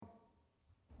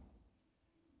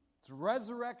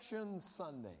Resurrection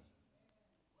Sunday.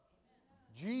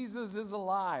 Jesus is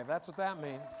alive. That's what that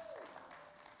means.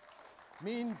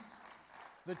 Means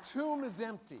the tomb is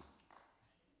empty.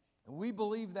 And we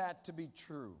believe that to be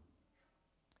true.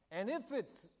 And if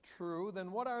it's true,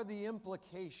 then what are the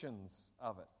implications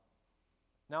of it?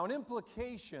 Now, an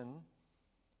implication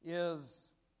is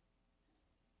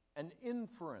an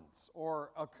inference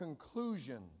or a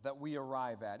conclusion that we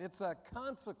arrive at. It's a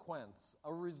consequence,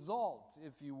 a result,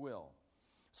 if you will.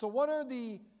 So what are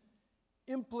the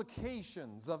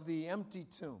implications of the empty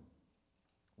tomb?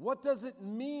 What does it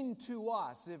mean to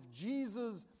us if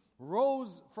Jesus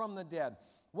rose from the dead?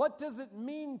 What does it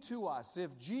mean to us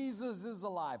if Jesus is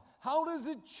alive? How does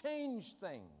it change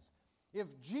things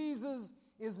if Jesus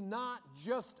is not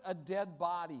just a dead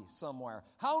body somewhere?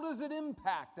 How does it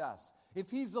impact us if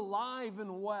He's alive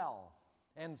and well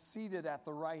and seated at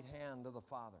the right hand of the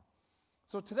Father?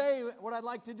 So today, what I'd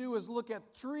like to do is look at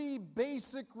three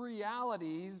basic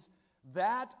realities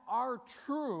that are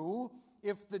true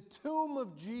if the tomb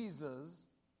of Jesus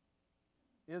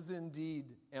is indeed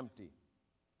empty.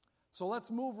 So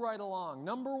let's move right along.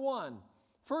 Number one,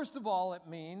 first of all, it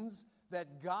means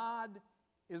that God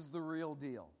is the real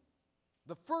deal.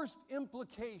 The first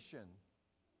implication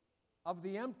of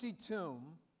the empty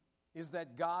tomb is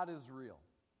that God is real.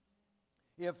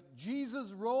 If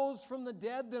Jesus rose from the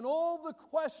dead, then all the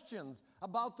questions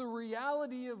about the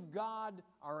reality of God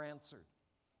are answered.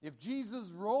 If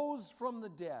Jesus rose from the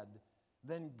dead,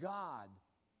 then God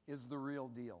is the real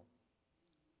deal.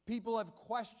 People have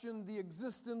questioned the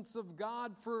existence of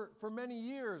God for many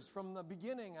years, from the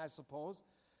beginning, I suppose.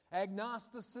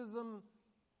 Agnosticism,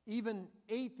 even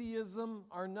atheism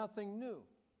are nothing new.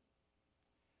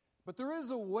 But there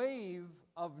is a wave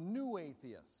of new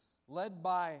atheists, led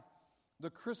by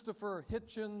the Christopher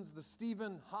Hitchens, the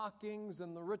Stephen Hawkings,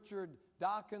 and the Richard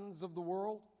Dawkins of the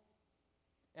world,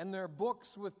 and their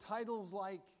books with titles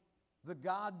like The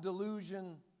God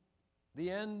Delusion, The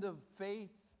End of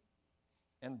Faith,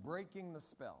 and Breaking the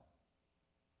Spell.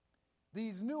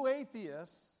 These new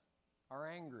atheists are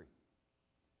angry,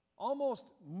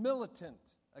 almost militant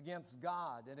against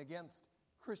God and against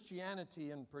Christianity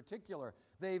in particular.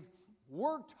 They've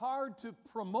worked hard to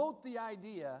promote the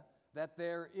idea that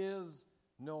there is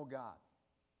no God.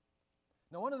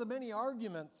 Now, one of the many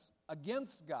arguments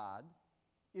against God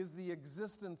is the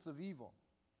existence of evil.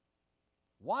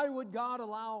 Why would God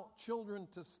allow children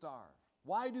to starve?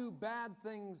 Why do bad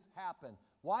things happen?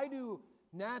 Why do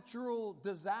natural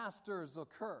disasters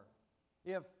occur?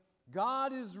 If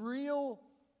God is real,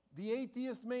 the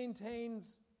atheist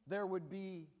maintains there would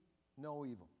be no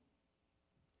evil.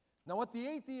 Now, what the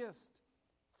atheist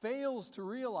fails to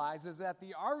realize is that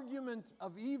the argument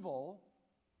of evil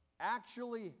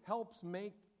actually helps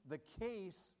make the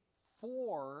case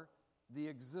for the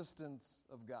existence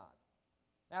of God.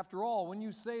 After all, when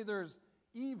you say there's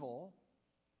evil,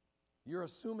 you're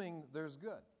assuming there's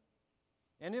good.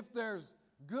 And if there's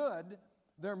good,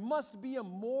 there must be a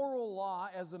moral law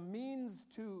as a means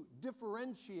to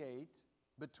differentiate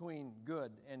between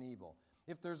good and evil.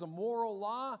 If there's a moral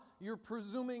law, you're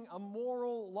presuming a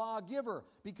moral lawgiver.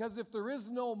 Because if there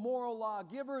is no moral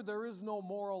lawgiver, there is no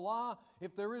moral law.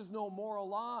 If there is no moral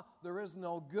law, there is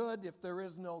no good. If there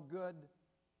is no good,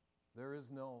 there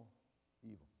is no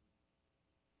evil.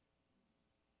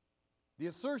 The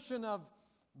assertion of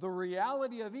the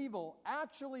reality of evil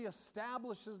actually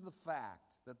establishes the fact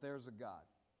that there's a God.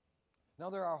 Now,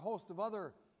 there are a host of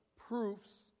other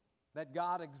proofs that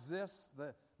God exists,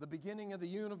 the beginning of the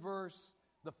universe,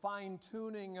 the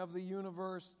fine-tuning of the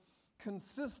universe,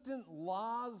 consistent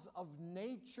laws of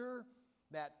nature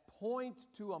that point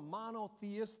to a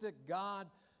monotheistic God,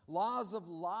 laws of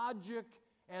logic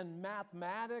and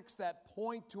mathematics that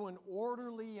point to an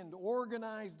orderly and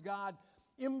organized God,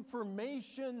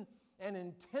 information and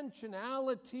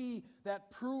intentionality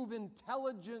that prove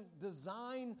intelligent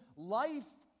design, life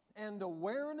and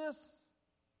awareness.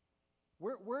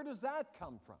 Where does that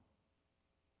come from?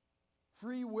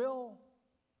 Free will,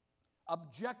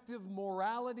 objective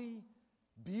morality,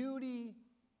 beauty,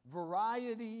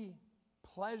 variety,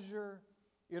 pleasure.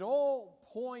 It all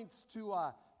points to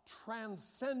a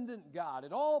transcendent God.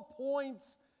 It all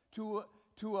points to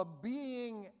a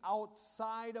being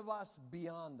outside of us,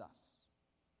 beyond us.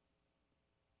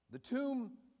 The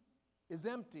tomb is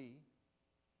empty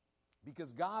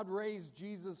because God raised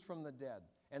Jesus from the dead.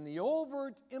 And the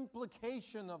overt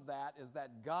implication of that is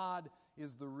that God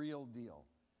is the real deal.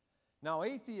 Now,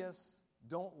 atheists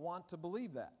don't want to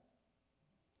believe that.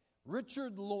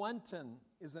 Richard Lewontin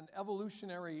is an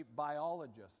evolutionary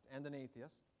biologist and an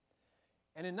atheist.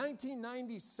 And in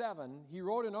 1997, he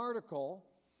wrote an article,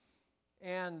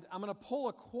 And I'm going to pull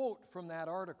a quote from that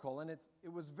article, and it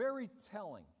was very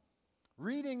telling.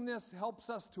 Reading this helps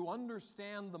us to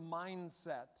understand the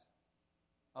mindset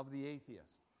of the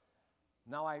atheist.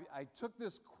 Now, I took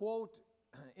this quote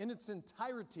in its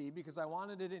entirety because I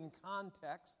wanted it in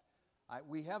context.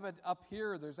 We have it up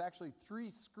here. There's actually 3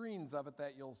 screens of it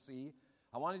that you'll see.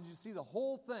 I wanted you to see the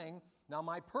whole thing. Now,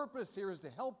 my purpose here is to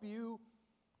help you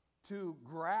to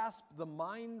grasp the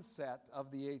mindset of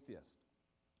the atheist.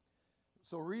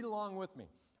 So read along with me.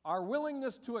 Our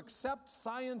willingness to accept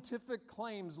scientific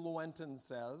claims, Lewontin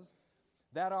says,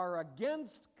 that are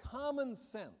against common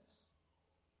sense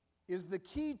is the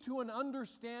key to an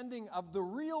understanding of the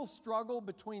real struggle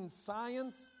between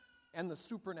science and the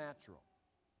supernatural.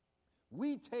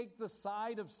 We take the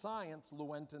side of science,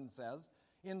 Lewontin says,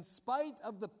 in spite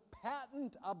of the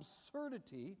patent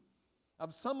absurdity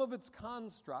of some of its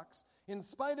constructs, in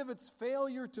spite of its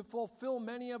failure to fulfill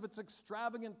many of its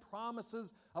extravagant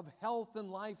promises of health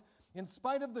and life, in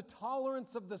spite of the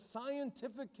tolerance of the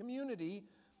scientific community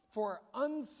for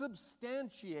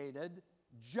unsubstantiated,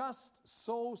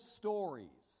 just-so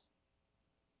stories.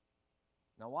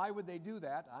 Now, why would they do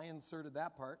that? I inserted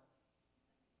that part.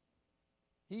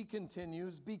 He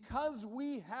continues, because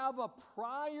we have a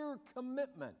prior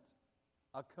commitment,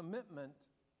 a commitment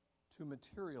to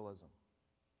materialism.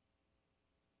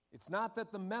 It's not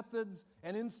that the methods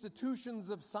and institutions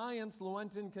of science,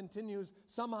 Lewontin continues,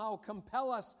 somehow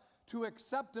compel us to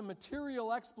accept a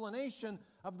material explanation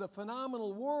of the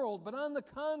phenomenal world, but on the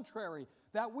contrary,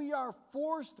 that we are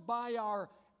forced by our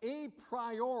a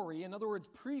priori, in other words,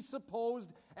 presupposed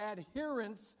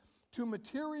adherence to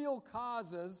material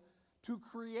causes, to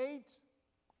create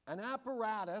an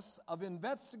apparatus of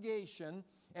investigation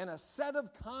and a set of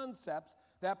concepts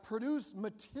that produce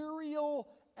material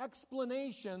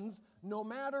explanations, no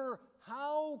matter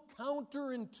how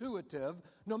counterintuitive,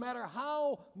 no matter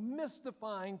how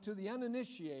mystifying to the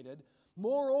uninitiated.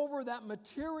 Moreover, that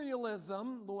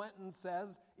materialism, Lewontin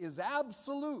says, is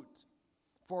absolute,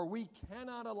 for we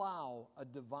cannot allow a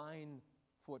divine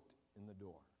foot in the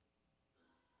door.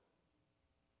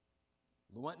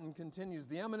 Lewontin continues,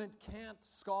 the eminent Kant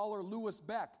scholar Louis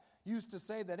Beck used to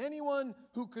say that anyone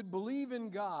who could believe in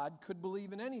God could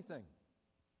believe in anything.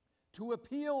 To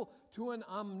appeal to an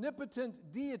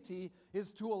omnipotent deity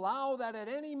is to allow that at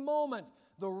any moment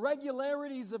the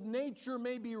regularities of nature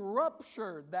may be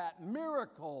ruptured, that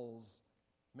miracles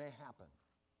may happen.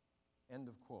 End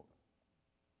of quote.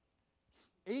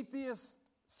 Atheist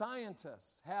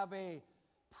scientists have a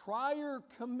prior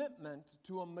commitment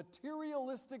to a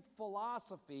materialistic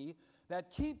philosophy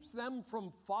that keeps them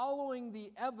from following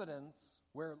the evidence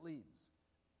where it leads.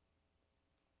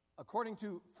 According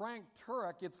to Frank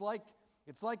Turek, it's like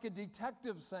a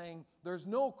detective saying, there's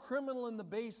no criminal in the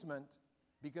basement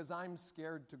because I'm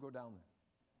scared to go down there.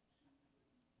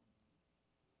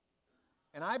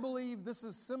 And I believe this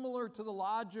is similar to the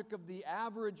logic of the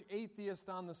average atheist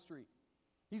on the street.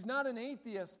 He's not an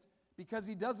atheist because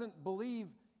he doesn't believe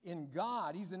in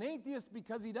God. He's an atheist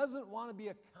because he doesn't want to be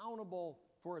accountable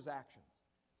for his actions.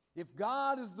 If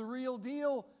God is the real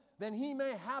deal, then he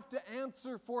may have to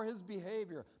answer for his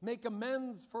behavior, make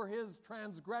amends for his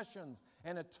transgressions,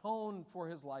 and atone for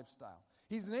his lifestyle.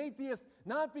 He's an atheist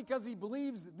not because he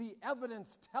believes the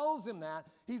evidence tells him that.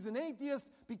 He's an atheist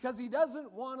because he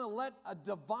doesn't want to let a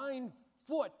divine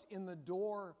foot in the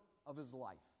door of his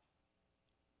life.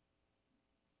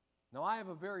 Now, I have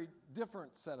a very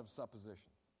different set of suppositions.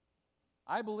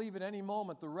 I believe at any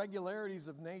moment the regularities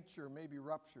of nature may be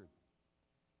ruptured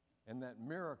and that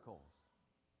miracles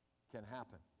can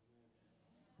happen.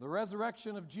 The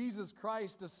resurrection of Jesus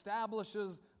Christ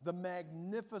establishes the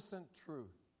magnificent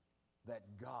truth that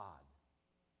God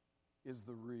is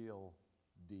the real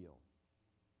deal.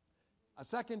 A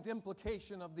second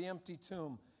implication of the empty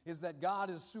tomb is that God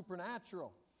is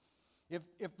supernatural.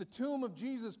 If the tomb of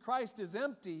Jesus Christ is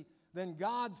empty, then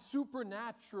God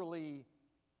supernaturally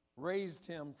raised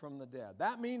him from the dead.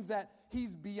 That means that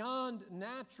he's beyond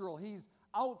natural. He's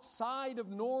outside of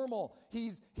normal.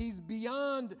 He's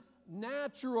beyond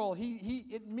natural.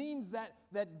 It means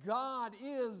that God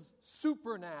is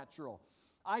supernatural.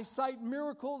 I cite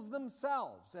miracles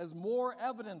themselves as more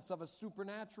evidence of a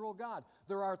supernatural God.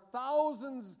 There are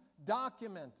thousands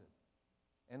documented,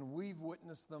 and we've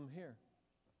witnessed them here.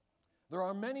 There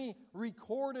are many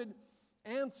recorded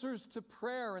answers to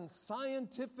prayer and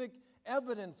scientific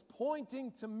evidence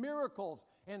pointing to miracles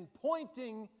and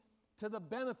pointing to the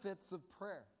benefits of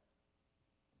prayer.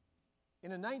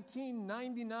 In a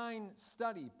 1999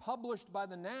 study published by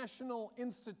the National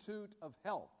Institute of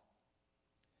Health,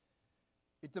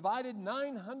 It divided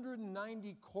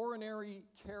 990 coronary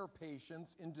care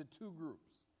patients into two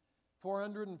groups.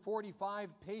 445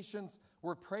 patients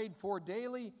were prayed for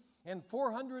daily, and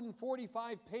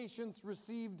 445 patients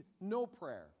received no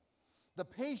prayer. The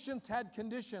patients had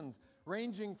conditions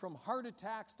ranging from heart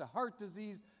attacks to heart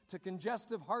disease to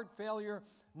congestive heart failure.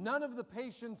 None of the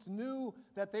patients knew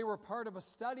that they were part of a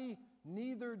study,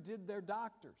 neither did their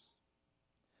doctors.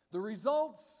 The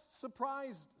results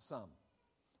surprised some.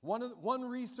 One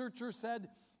researcher said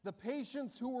the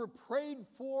patients who were prayed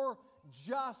for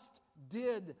just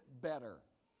did better.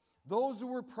 Those who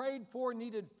were prayed for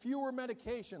needed fewer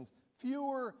medications,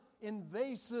 fewer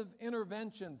invasive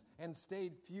interventions, and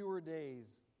stayed fewer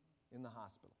days in the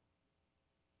hospital.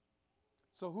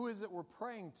 So who is it we're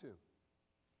praying to?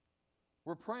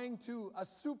 We're praying to a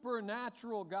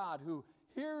supernatural God who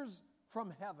hears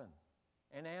from heaven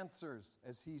and answers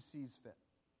as he sees fit.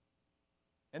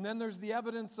 And then there's the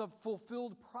evidence of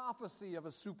fulfilled prophecy of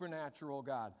a supernatural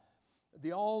God.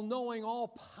 The all-knowing,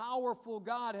 all-powerful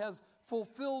God has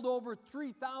fulfilled over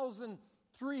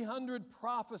 3,300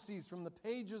 prophecies from the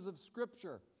pages of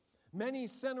Scripture. Many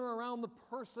center around the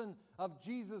person of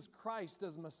Jesus Christ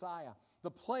as Messiah,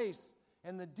 the place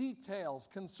and the details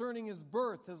concerning his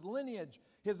birth, his lineage,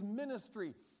 his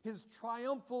ministry, his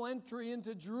triumphal entry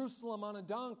into Jerusalem on a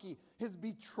donkey, his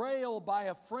betrayal by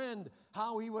a friend,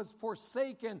 how he was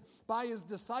forsaken by his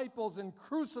disciples and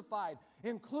crucified,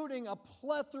 including a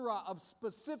plethora of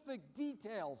specific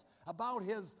details about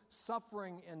his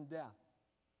suffering and death.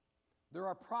 There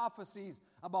are prophecies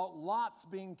about lots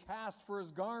being cast for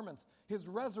his garments, his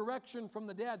resurrection from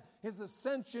the dead, his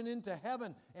ascension into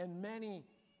heaven, and many,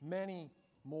 many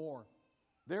more.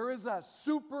 There is a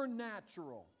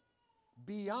supernatural,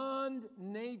 beyond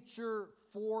nature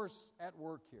force at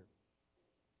work here.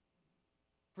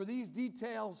 For these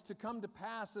details to come to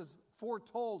pass as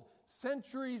foretold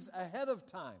centuries ahead of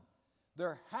time,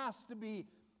 there has to be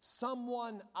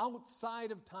someone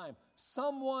outside of time,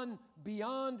 someone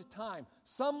beyond time,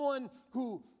 someone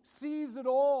who sees it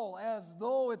all as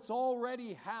though it's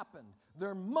already happened.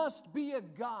 There must be a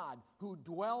God who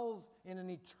dwells in an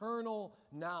eternal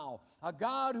now, a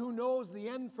God who knows the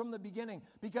end from the beginning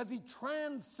because he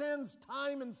transcends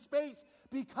time and space,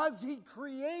 because he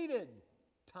created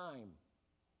time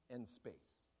and space.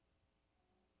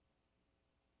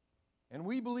 And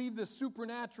we believe the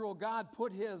supernatural God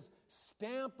put his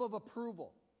stamp of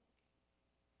approval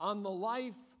on the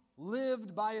life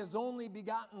lived by his only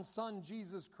begotten Son,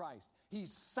 Jesus Christ. He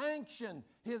sanctioned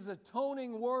his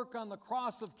atoning work on the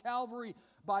cross of Calvary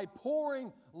by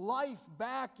pouring life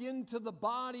back into the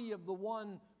body of the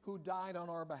one who died on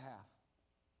our behalf.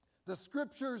 The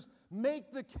Scriptures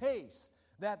make the case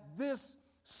that this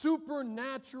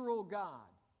supernatural God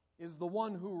is the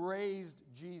one who raised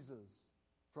Jesus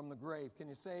from the grave. Can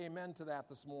you say amen to that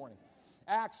this morning?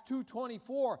 Acts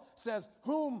 2:24 says,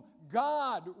 whom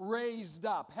God raised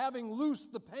up, having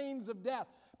loosed the pains of death,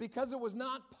 because it was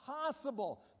not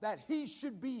possible that he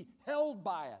should be held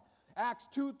by it. Acts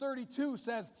 2:32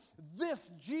 says,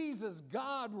 this Jesus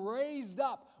God raised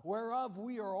up, whereof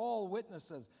we are all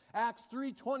witnesses. Acts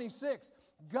 3:26,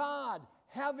 God,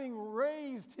 having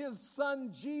raised his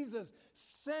Son Jesus,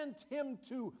 sent him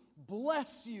to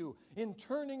bless you in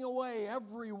turning away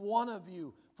every one of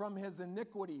you from his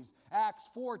iniquities. Acts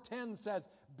 4:10 says,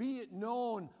 be it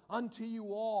known unto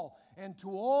you all and to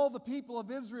all the people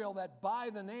of Israel that by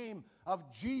the name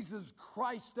of Jesus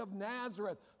Christ of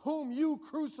Nazareth, whom you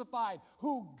crucified,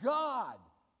 who God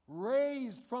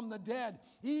raised from the dead,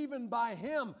 even by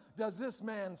him does this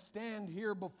man stand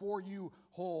here before you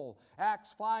whole.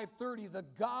 Acts 5:30, the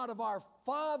God of our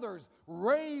fathers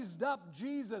raised up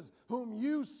Jesus, whom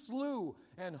you slew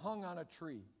and hung on a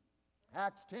tree.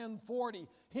 Acts 10:40,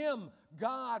 him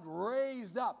God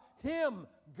raised up. Him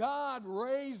God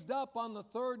raised up on the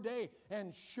third day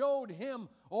and showed him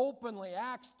openly.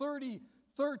 Acts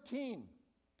 30:13.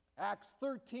 Acts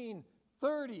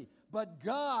 13:30. But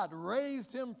God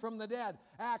raised him from the dead.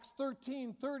 Acts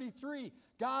 13:33.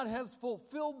 God has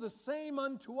fulfilled the same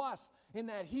unto us in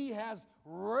that he has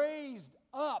raised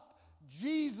up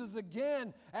Jesus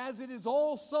again, as it is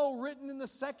also written in the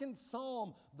second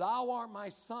Psalm, thou art my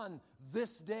son,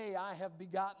 this day I have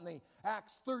begotten thee.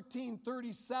 Acts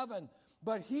 13:37.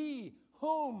 But he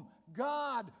whom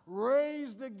God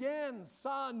raised again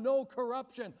saw no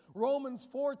corruption. Romans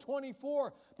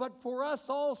 4:24. But for us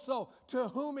also, to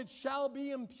whom it shall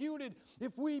be imputed,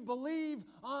 if we believe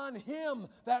on him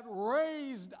that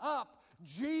raised up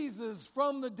Jesus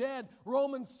from the dead.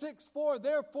 Romans 6:4.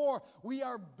 Therefore, we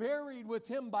are buried with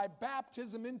him by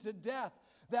baptism into death,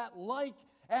 that like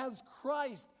as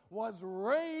Christ was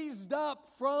raised up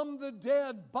from the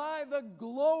dead by the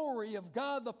glory of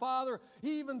God the Father,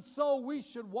 even so we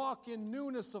should walk in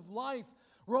newness of life.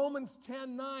 Romans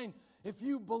 10:9, if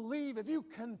you believe, if you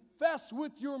confess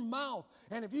with your mouth,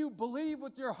 and if you believe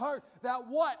with your heart that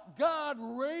what? God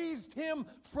raised him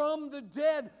from the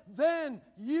dead, then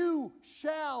you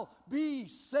shall be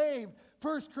saved.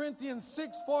 1 Corinthians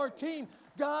 6:14,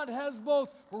 God has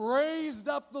both raised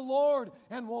up the Lord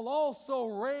and will also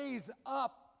raise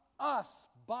up us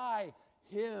by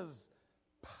his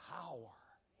power.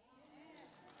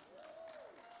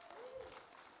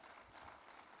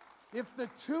 If the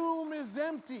tomb is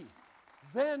empty,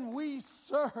 then we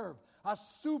serve a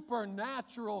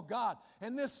supernatural God.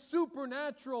 And this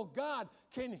supernatural God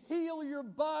can heal your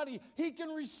body. He can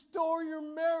restore your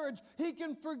marriage. He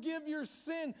can forgive your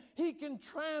sin. He can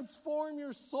transform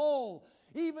your soul.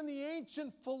 Even the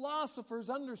ancient philosophers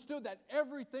understood that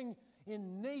everything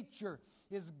in nature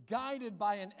is guided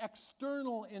by an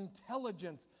external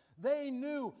intelligence.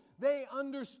 They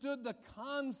understood the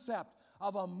concept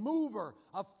of a mover,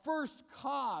 a first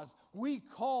cause. We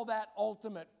call that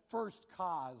ultimate first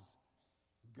cause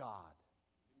God.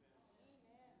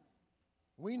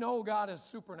 We know God is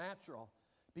supernatural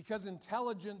because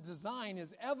intelligent design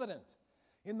is evident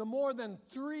in the more than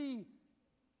 3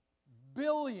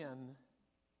 billion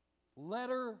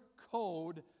letter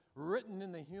code written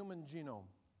in the human genome.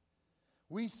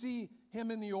 We see him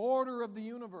in the order of the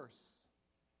universe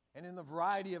and in the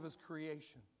variety of his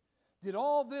creation. Did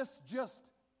all this just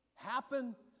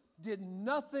happen? Did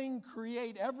nothing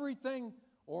create everything?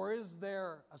 Or is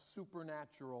there a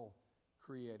supernatural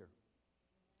creator?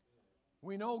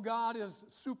 We know God is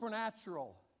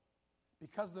supernatural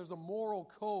because there's a moral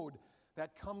code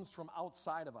that comes from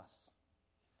outside of us.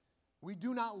 We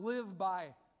do not live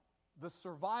by the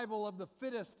survival of the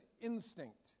fittest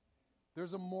instinct.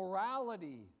 There's a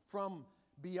morality from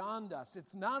beyond us. If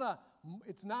it's not a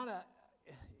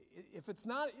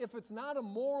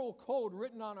moral code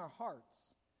written on our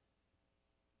hearts,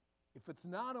 if it's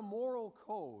not a moral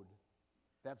code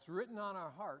that's written on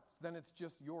our hearts, then it's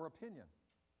just your opinion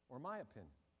or my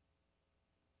opinion.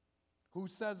 Who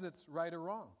says it's right or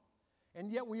wrong?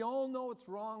 And yet we all know it's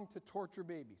wrong to torture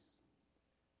babies.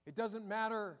 It doesn't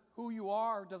matter who you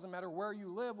are, it doesn't matter where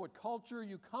you live, what culture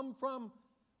you come from,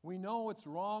 we know it's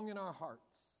wrong in our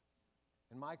hearts.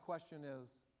 And my question is,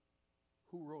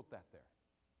 who wrote that there?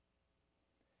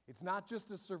 It's not just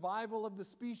the survival of the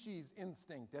species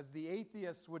instinct, as the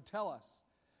atheists would tell us.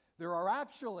 There are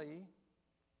actually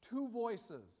 2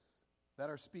 voices that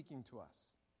are speaking to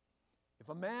us. If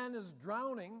a man is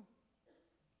drowning,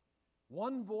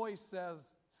 one voice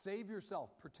says, save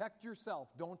yourself, protect yourself,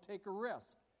 don't take a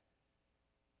risk.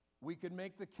 We could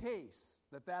make the case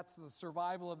that that's the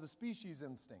survival of the species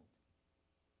instinct.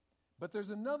 But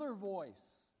there's another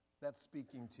voice that's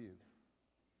speaking to you.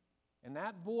 And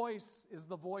that voice is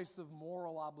the voice of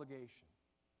moral obligation.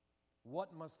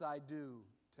 What must I do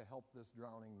to help this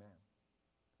drowning man?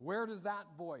 Where does that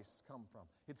voice come from?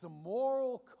 It's a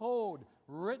moral code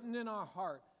written in our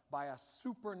heart by a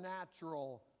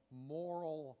supernatural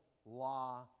moral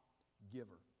law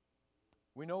giver.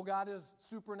 We know God is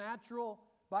supernatural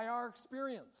by our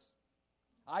experience.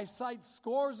 I cite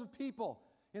scores of people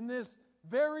in this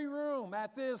very room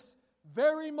at this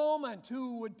very moment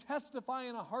who would testify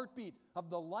in a heartbeat of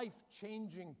the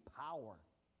life-changing power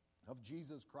of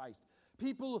Jesus Christ.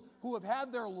 People who have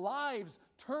had their lives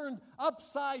turned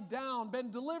upside down, been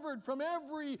delivered from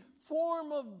every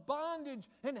form of bondage,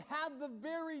 and had the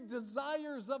very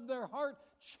desires of their heart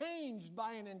changed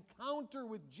by an encounter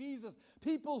with Jesus.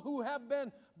 People who have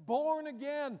been born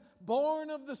again, born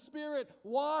of the Spirit,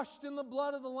 washed in the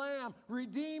blood of the Lamb,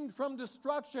 redeemed from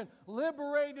destruction,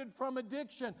 liberated from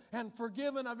addiction, and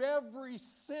forgiven of every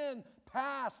sin,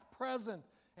 past, present,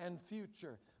 and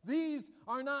future. These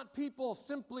are not people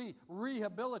simply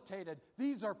rehabilitated.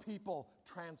 These are people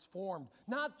transformed.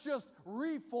 Not just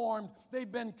reformed,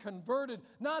 they've been converted.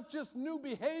 Not just new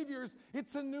behaviors,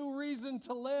 it's a new reason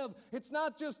to live. It's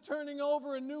not just turning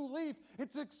over a new leaf,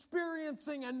 it's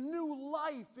experiencing a new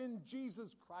life in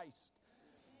Jesus Christ.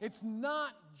 It's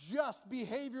not just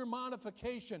behavior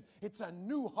modification, it's a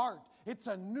new heart, it's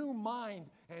a new mind,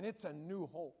 and it's a new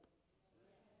hope.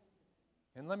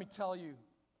 And let me tell you,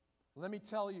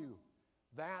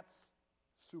 that's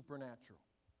supernatural.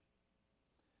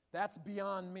 That's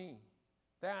beyond me.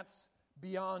 That's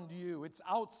beyond you. It's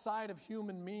outside of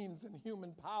human means and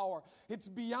human power. It's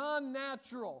beyond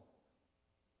natural.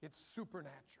 It's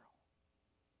supernatural.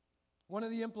 One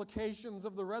of the implications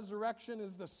of the resurrection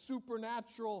is the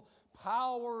supernatural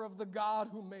power of the God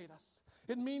who made us.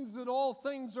 It means that all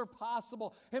things are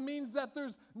possible. It means that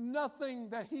there's nothing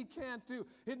that He can't do.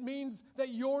 It means that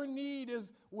your need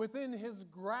is within His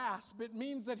grasp. It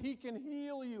means that He can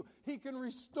heal you. He can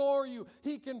restore you.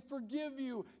 He can forgive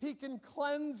you. He can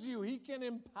cleanse you. He can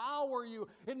empower you.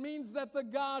 It means that the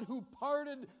God who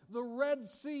parted the Red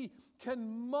Sea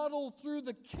can muddle through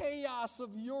the chaos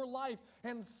of your life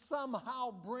and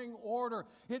somehow bring order.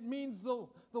 It means the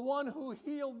one who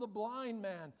healed the blind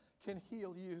man can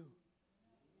heal you.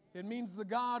 It means the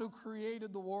God who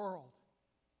created the world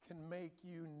can make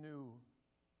you new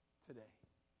today.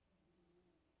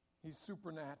 He's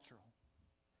supernatural.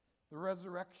 The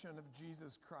resurrection of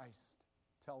Jesus Christ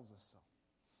tells us so.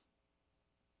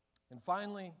 And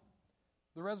finally,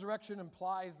 the resurrection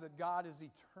implies that God is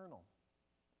eternal.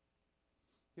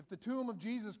 If the tomb of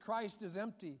Jesus Christ is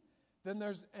empty, then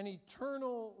there's an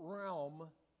eternal realm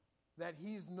that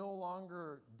He's no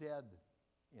longer dead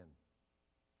in.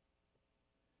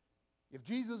 If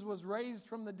Jesus was raised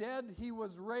from the dead, He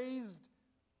was raised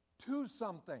to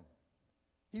something.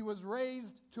 He was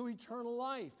raised to eternal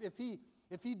life. If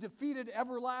he defeated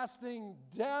everlasting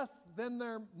death, then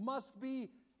there must be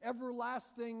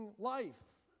everlasting life.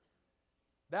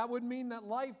 That would mean that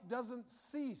life doesn't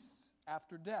cease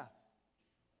after death.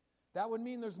 That would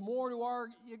mean there's more to our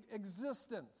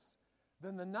existence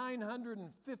than the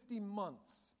 950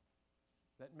 months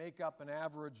that make up an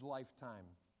average lifetime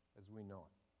as we know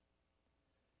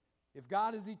it. If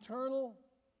God is eternal,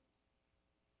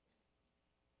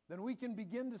 then we can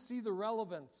begin to see the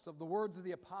relevance of the words of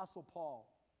the Apostle Paul,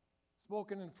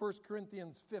 spoken in 1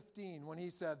 Corinthians 15, when he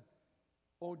said,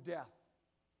 "O death,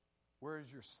 where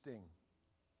is your sting?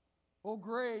 O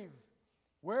grave,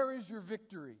 where is your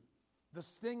victory? The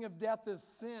sting of death is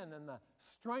sin, and the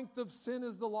strength of sin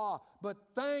is the law. But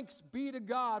thanks be to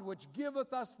God, which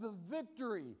giveth us the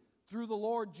victory through the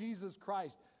Lord Jesus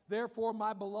Christ. Therefore,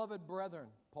 my beloved brethren,"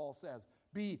 Paul says,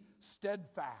 "be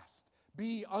steadfast,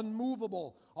 be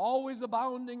unmovable, always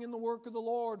abounding in the work of the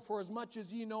Lord, for as much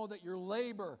as ye know that your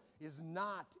labor is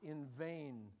not in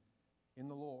vain in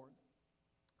the Lord."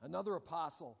 Another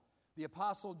apostle, the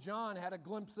Apostle John, had a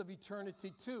glimpse of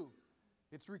eternity too.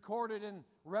 It's recorded in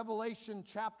Revelation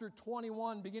chapter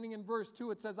 21, beginning in verse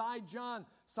 2. It says, "I, John,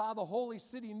 saw the holy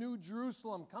city, New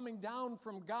Jerusalem, coming down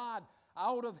from God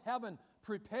out of heaven,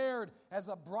 prepared as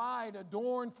a bride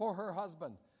adorned for her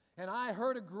husband. And I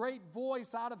heard a great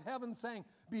voice out of heaven saying,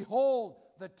 Behold,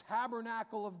 the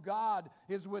tabernacle of God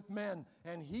is with men,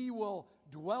 and He will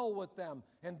dwell with them,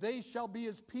 and they shall be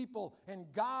His people,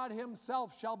 and God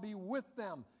Himself shall be with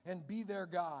them and be their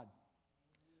God.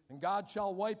 And God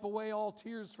shall wipe away all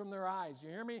tears from their eyes." You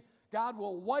hear me? God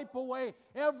will wipe away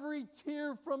every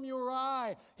tear from your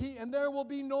eye. And there will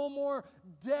be no more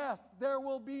death. There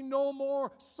will be no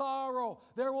more sorrow.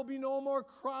 There will be no more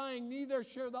crying. Neither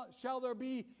shall there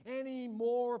be any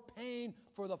more pain,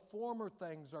 for the former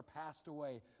things are passed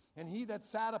away. And He that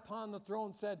sat upon the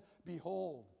throne said,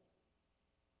 "Behold,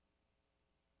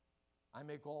 I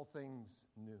make all things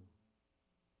new."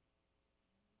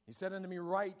 He said unto me,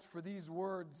 "Write, for these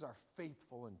words are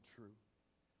faithful and true."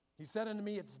 He said unto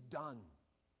me, "It's done.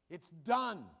 It's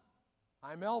done.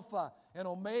 I'm Alpha and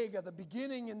Omega, the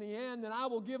beginning and the end, and I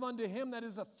will give unto him that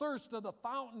is athirst of the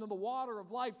fountain of the water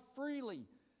of life freely.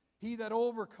 He that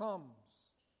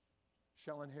overcomes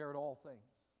shall inherit all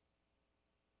things,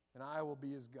 and I will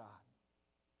be his God,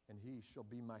 and he shall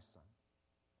be my son."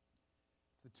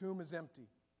 If the tomb is empty,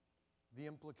 the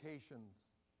implications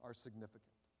are significant.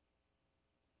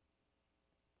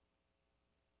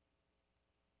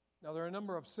 Now, there are a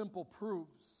number of simple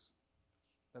proofs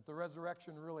that the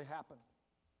resurrection really happened.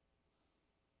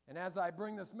 And as I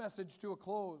bring this message to a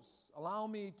close, allow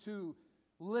me to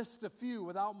list a few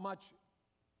without much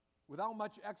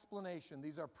explanation.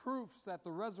 These are proofs that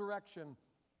the resurrection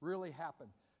really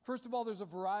happened. First of all, there's a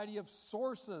variety of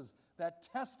sources that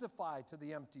testify to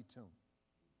the empty tomb.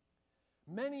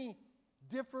 Many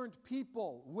different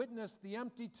people witnessed the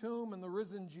empty tomb and the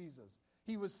risen Jesus.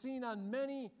 He was seen on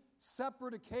many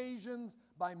separate occasions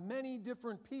by many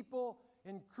different people,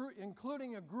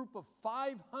 including a group of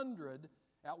 500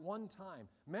 at one time,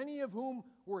 many of whom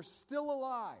were still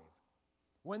alive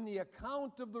when the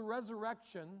account of the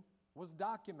resurrection was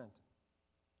documented.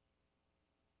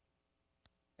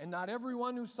 And not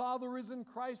everyone who saw the risen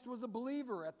Christ was a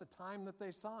believer at the time that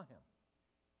they saw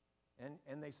him.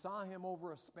 And they saw him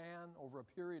over a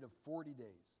period of 40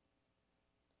 days.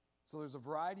 So there's a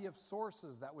variety of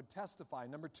sources that would testify.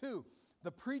 Number two,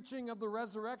 the preaching of the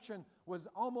resurrection was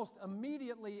almost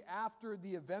immediately after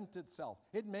the event itself.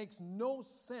 It makes no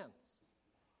sense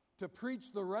to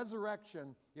preach the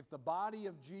resurrection if the body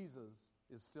of Jesus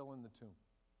is still in the tomb.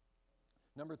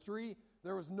 Number 3,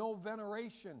 there was no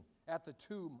veneration at the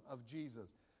tomb of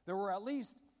Jesus. There were at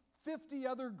least 50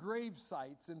 other grave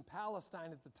sites in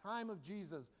Palestine at the time of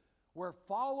Jesus where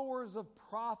followers of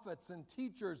prophets and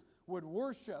teachers would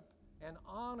worship and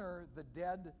honor the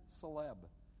dead celeb.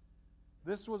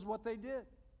 This was what they did.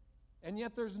 And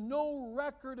yet there's no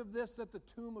record of this at the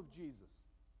tomb of Jesus.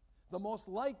 The most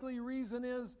likely reason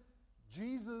is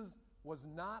Jesus was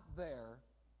not there,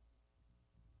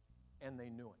 and they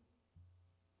knew it.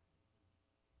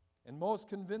 And most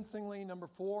convincingly, number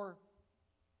 4,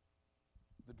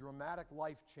 the dramatic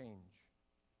life change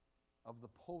of the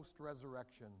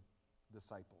post-resurrection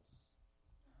disciples.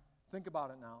 Think about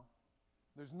it now.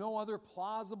 There's no other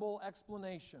plausible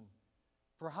explanation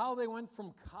for how they went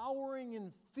from cowering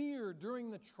in fear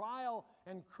during the trial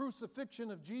and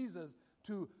crucifixion of Jesus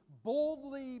to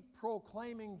boldly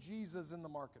proclaiming Jesus in the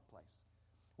marketplace.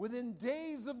 Within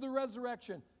days of the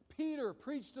resurrection, Peter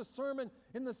preached a sermon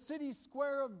in the city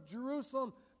square of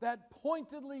Jerusalem that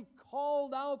pointedly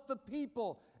called out the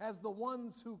people as the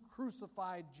ones who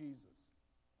crucified Jesus.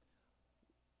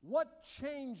 What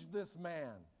changed this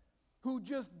man who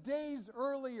just days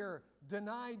earlier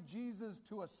denied Jesus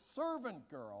to a servant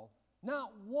girl,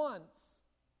 not once,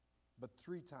 but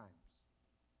 3 times?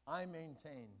 I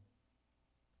maintain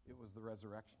it was the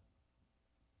resurrection.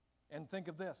 And think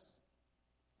of this.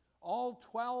 All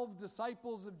 12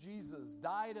 disciples of Jesus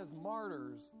died as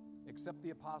martyrs except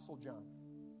the Apostle John.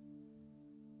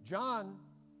 John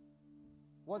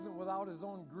wasn't without his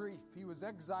own grief. He was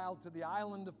exiled to the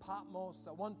island of Patmos.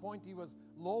 At one point, he was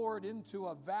lowered into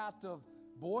a vat of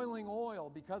boiling oil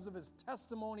because of his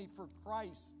testimony for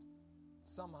Christ.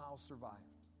 Somehow survived.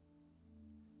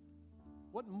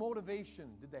 What motivation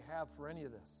did they have for any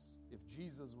of this if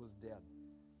Jesus was dead?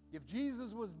 If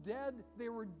Jesus was dead, they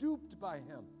were duped by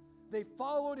him. They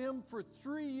followed him for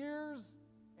 3 years,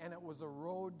 and it was a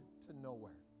road to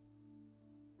nowhere.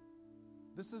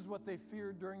 This is what they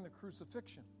feared during the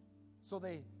crucifixion. So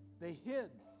they hid.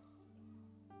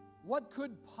 What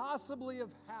could possibly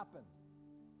have happened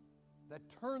that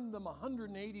turned them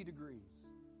 180 degrees?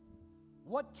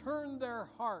 What turned their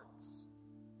hearts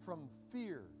from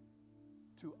fear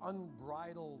to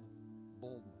unbridled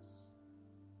boldness?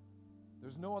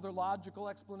 There's no other logical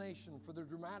explanation for the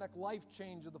dramatic life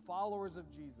change of the followers of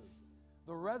Jesus.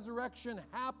 The resurrection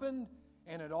happened,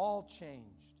 and it all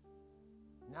changed.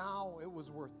 Now it was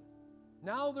worth it.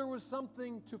 Now there was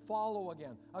something to follow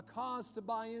again, a cause to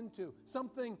buy into,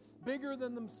 something bigger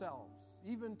than themselves,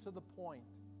 even to the point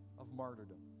of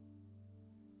martyrdom.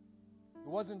 It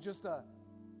wasn't just a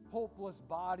hopeless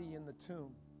body in the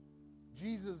tomb.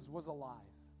 Jesus was alive.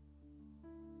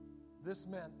 This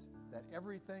meant that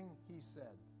everything he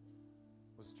said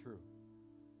was true.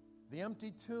 The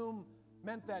empty tomb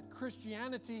meant that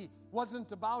Christianity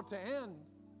wasn't about to end.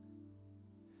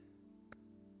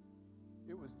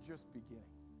 It was just beginning.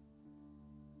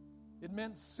 It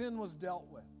meant sin was dealt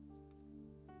with.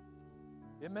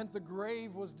 It meant the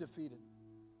grave was defeated.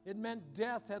 It meant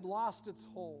death had lost its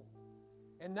hold.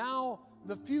 And now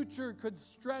the future could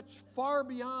stretch far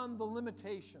beyond the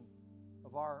limitation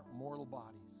of our mortal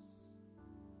bodies.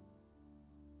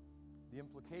 The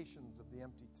implications of the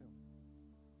empty tomb.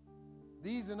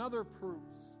 These and other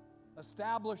proofs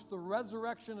establish the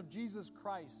resurrection of Jesus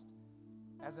Christ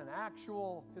as an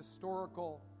actual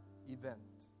historical event.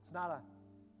 It's not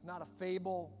a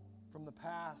fable from the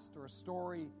past or a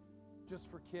story just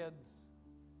for kids.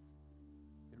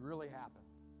 It really happened.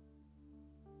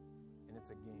 And it's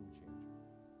a game changer.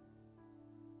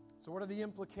 So what are the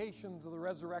implications of the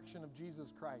resurrection of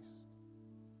Jesus Christ?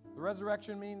 The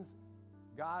resurrection means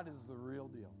God is the real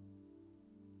deal.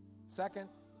 Second,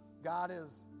 God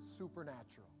is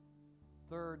supernatural.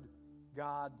 Third,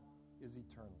 God is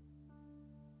eternal.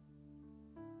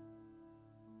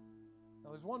 Now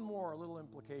there's one more little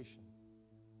implication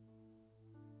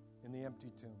in the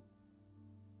empty tomb.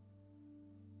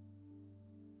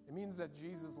 It means that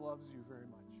Jesus loves you very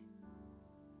much.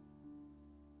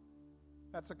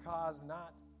 That's a cause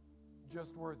not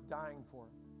just worth dying for.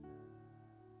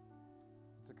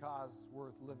 It's a cause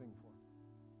worth living for.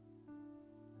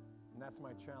 And that's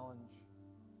my challenge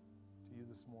to you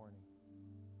this morning.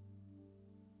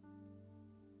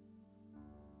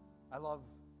 I love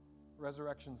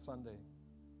Resurrection Sunday.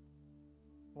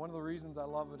 One of the reasons I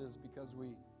love it is because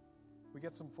we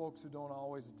get some folks who don't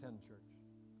always attend church.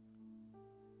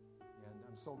 And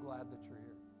I'm so glad that you're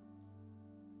here.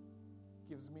 It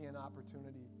gives me an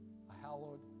opportunity, a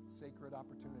hallowed, sacred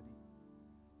opportunity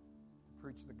to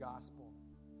preach the gospel,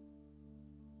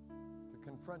 to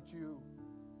confront you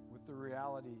with the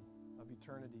reality of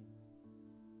eternity,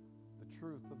 the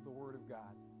truth of the Word of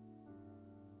God,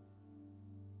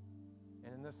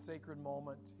 And in this sacred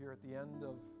moment here at the end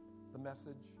of the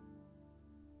message,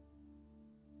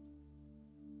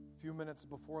 a few minutes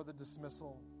before the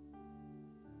dismissal,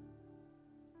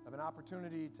 I have an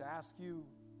opportunity to ask you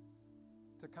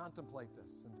to contemplate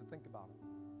this and to think about it.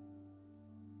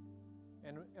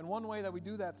 And one way that we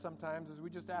do that sometimes is we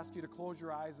just ask you to close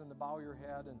your eyes and to bow your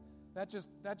head, and that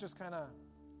just kind of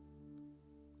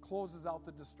closes out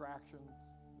the distractions.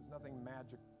 There's nothing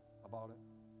magic about it.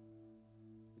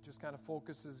 It just kind of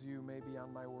focuses you maybe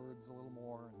on my words a little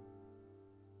more and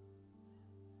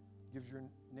gives your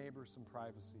neighbor some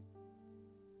privacy.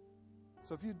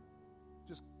 So if you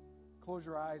just close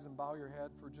your eyes and bow your head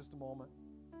for just a moment,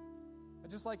 I'd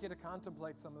just like you to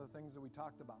contemplate some of the things that we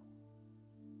talked about.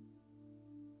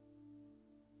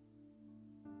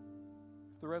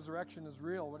 If the resurrection is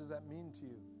real, what does that mean to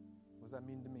you? What does that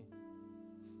mean to me?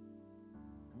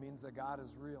 It means that God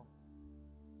is real.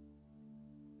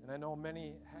 And I know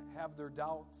many have their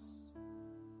doubts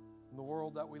in the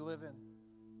world that we live in.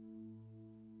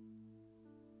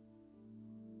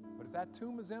 But if that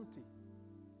tomb is empty,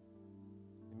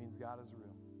 it means God is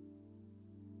real.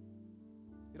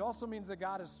 It also means that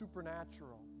God is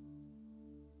supernatural.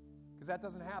 Because that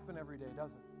doesn't happen every day,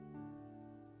 does it?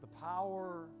 The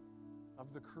power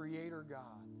of the Creator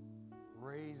God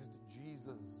raised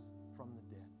Jesus from the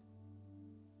dead.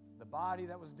 The body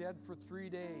that was dead for 3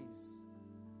 days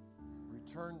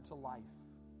returned to life.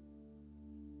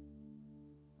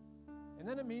 And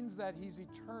then it means that He's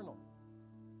eternal,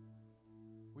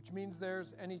 which means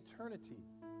there's an eternity.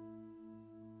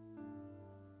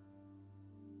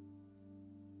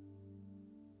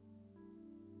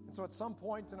 And so at some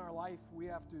point in our life, we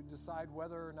have to decide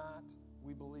whether or not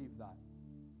we believe that.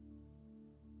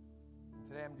 And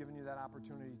today I'm giving you that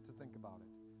opportunity to think about it.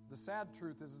 The sad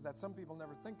truth is that some people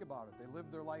never think about it. They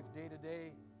live their life day to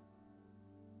day.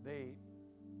 They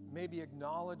maybe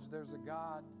acknowledge there's a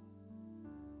God,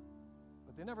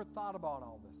 but they never thought about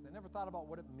all this. They never thought about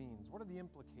what it means. What are the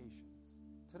implications?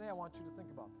 Today I want you to think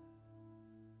about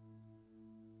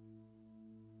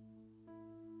that.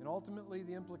 And ultimately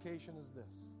the implication is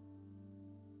this.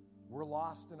 We're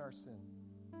lost in our sin.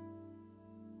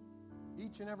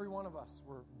 Each and every one of us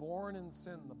were born in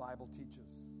sin, the Bible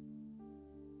teaches.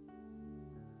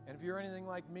 And if you're anything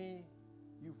like me,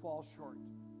 you fall short.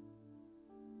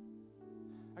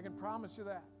 I can promise you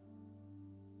that.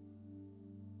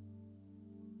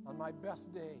 On my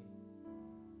best day,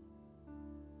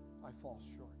 I fall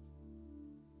short.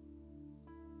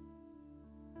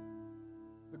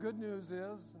 The good news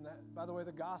is, and that, by the way,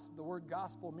 the word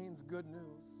gospel means good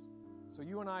news. So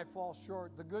you and I fall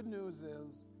short. The good news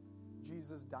is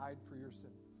Jesus died for your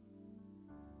sins.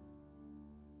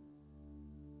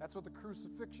 That's what the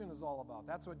crucifixion is all about.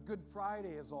 That's what Good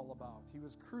Friday is all about. He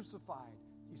was crucified.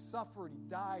 He suffered. He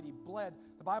died. He bled.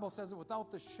 The Bible says that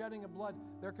without the shedding of blood,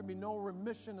 there can be no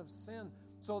remission of sin.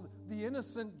 So the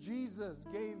innocent Jesus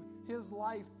gave His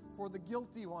life for the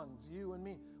guilty ones, you and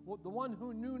me. The one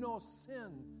who knew no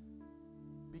sin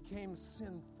became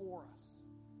sin for us.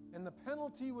 And the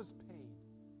penalty was paid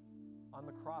on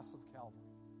the cross of Calvary.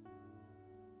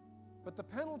 But the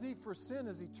penalty for sin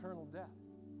is eternal death.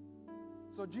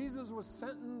 So Jesus was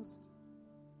sentenced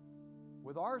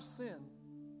with our sin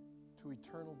to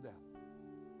eternal death.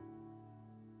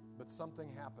 But something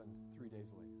happened 3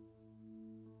 days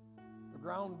later. The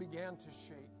ground began to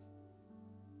shake.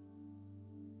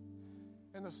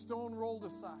 And the stone rolled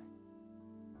aside.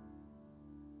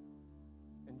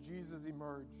 And Jesus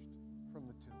emerged from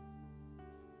the tomb.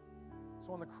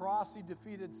 So on the cross, He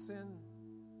defeated sin.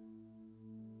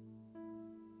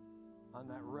 On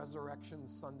that resurrection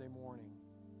Sunday morning,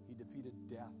 He defeated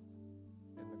death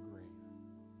and the grave.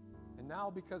 And now,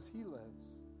 because He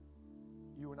lives,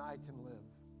 you and I can live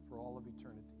for all of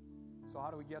eternity. So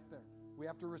how do we get there? We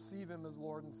have to receive Him as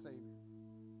Lord and Savior.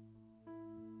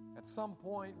 At some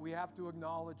point, we have to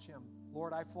acknowledge Him.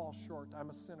 Lord, I fall short. I'm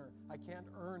a sinner. I can't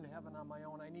earn heaven on my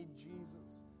own. I need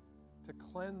Jesus to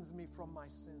cleanse me from my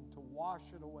sin, to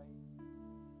wash it away.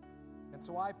 And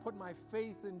so I put my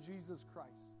faith in Jesus Christ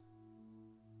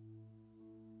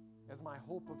as my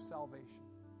hope of salvation.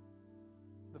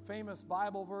 The famous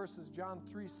Bible verse is John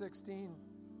 3:16.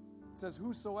 It says,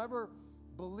 whosoever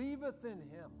believeth in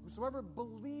Him, whosoever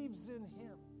believes in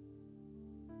Him,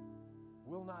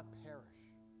 will not perish.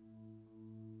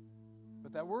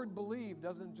 But that word believe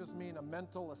doesn't just mean a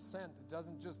mental assent. It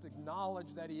doesn't just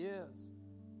acknowledge that He is.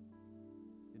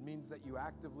 It means that you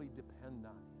actively depend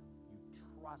on Him. You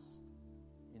trust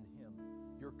in Him.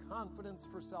 Your confidence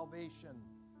for salvation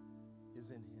is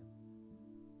in Him.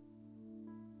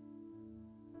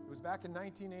 It was back in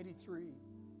 1983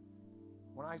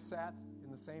 when I sat in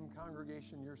in the same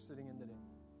congregation you're sitting in today.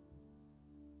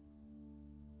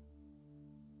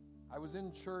 I was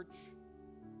in church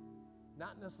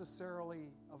not necessarily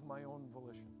of my own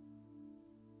volition.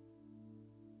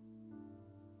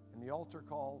 And the altar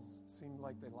calls seemed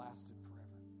like they lasted forever.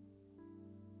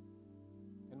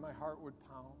 And my heart would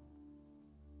pound.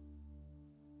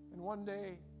 And one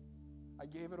day, I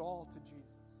gave it all to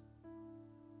Jesus.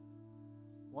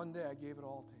 One day, I gave it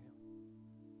all to Him.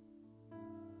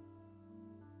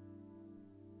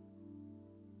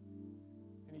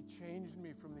 And He changed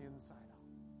me from the inside out.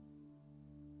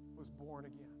 Was born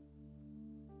again.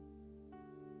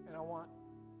 And I want,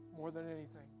 more than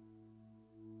anything,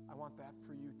 I want that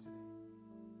for you today.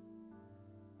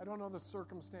 I don't know the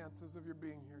circumstances of your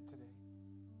being here today,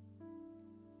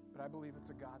 but I believe it's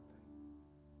a God thing.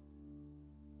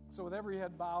 So with every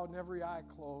head bowed and every eye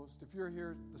closed, if you're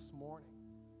here this morning,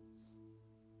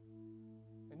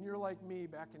 and you're like me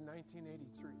back in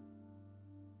 1983,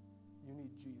 you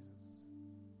need Jesus.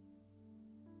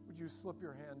 Would you slip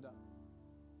your hand up?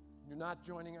 You're not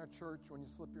joining our church when you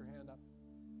slip your hand up.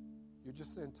 You're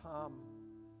just saying, Tom,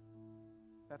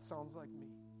 that sounds like me.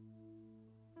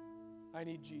 I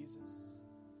need Jesus.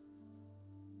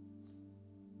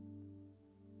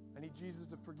 I need Jesus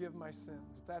to forgive my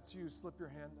sins. If that's you, slip your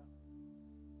hand up.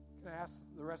 Can I ask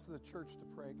the rest of the church to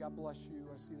pray? God bless you.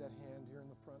 I see that hand here in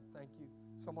the front. Thank you.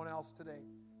 Someone else today.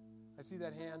 I see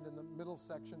that hand in the middle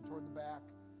section toward the back.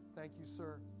 Thank you,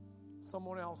 sir.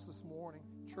 Someone else this morning.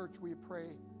 Church, we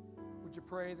pray. Would you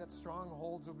pray that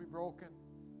strongholds will be broken?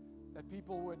 That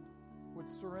people would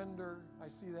surrender. I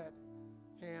see that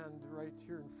hand right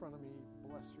here in front of me.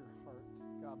 Bless your heart.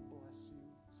 God bless you.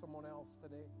 Someone else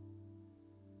today.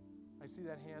 I see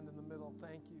that hand in the middle.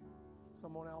 Thank you.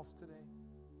 Someone else today.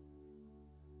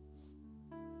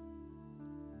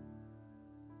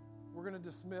 We're going to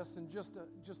dismiss in just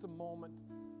a moment,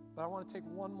 but I want to take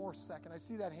one more second. I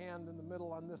see that hand in the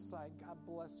middle on this side. God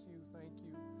bless you. Thank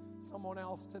you. Someone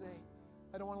else today.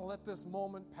 I don't want to let this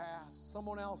moment pass.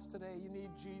 Someone else today, you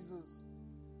need Jesus.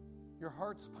 Your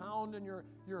heart's pounding,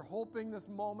 you're hoping this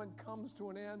moment comes to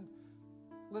an end.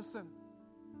 Listen,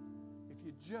 if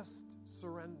you just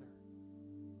surrender,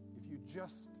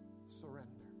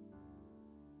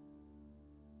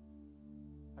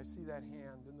 I see that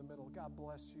hand in the middle. God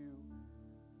bless you,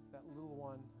 that little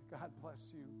one. God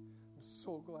bless you. I'm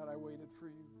so glad I waited for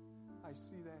you. I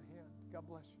see that hand. God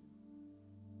bless you.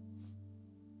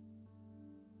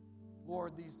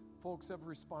 Lord, these folks have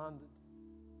responded.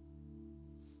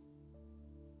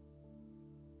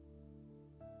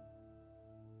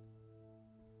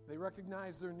 They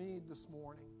recognize their need this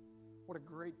morning. What a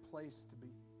great place to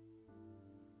be.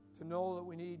 To know that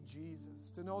we need Jesus.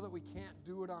 To know that we can't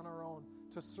do it on our own.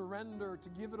 To surrender, to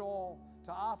give it all.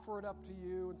 To offer it up to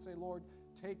you and say, Lord,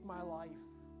 take my life.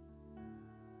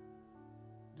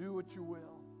 Do what you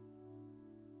will.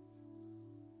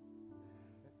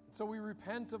 So we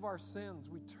repent of our sins.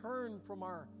 We turn from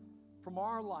our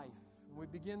life. And we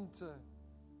begin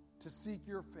to seek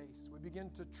your face. We begin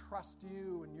to trust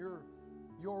you and your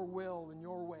will and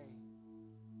your way.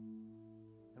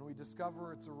 And we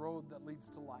discover it's a road that leads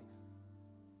to life.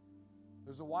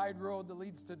 There's a wide road that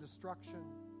leads to destruction.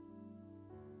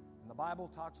 And the Bible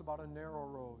talks about a narrow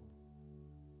road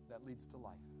that leads to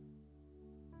life.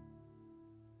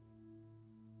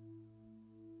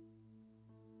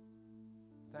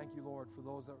 Thank you, Lord, for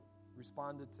those that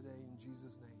responded today in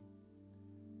Jesus' name.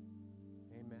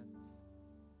 Amen.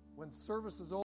 When service is over,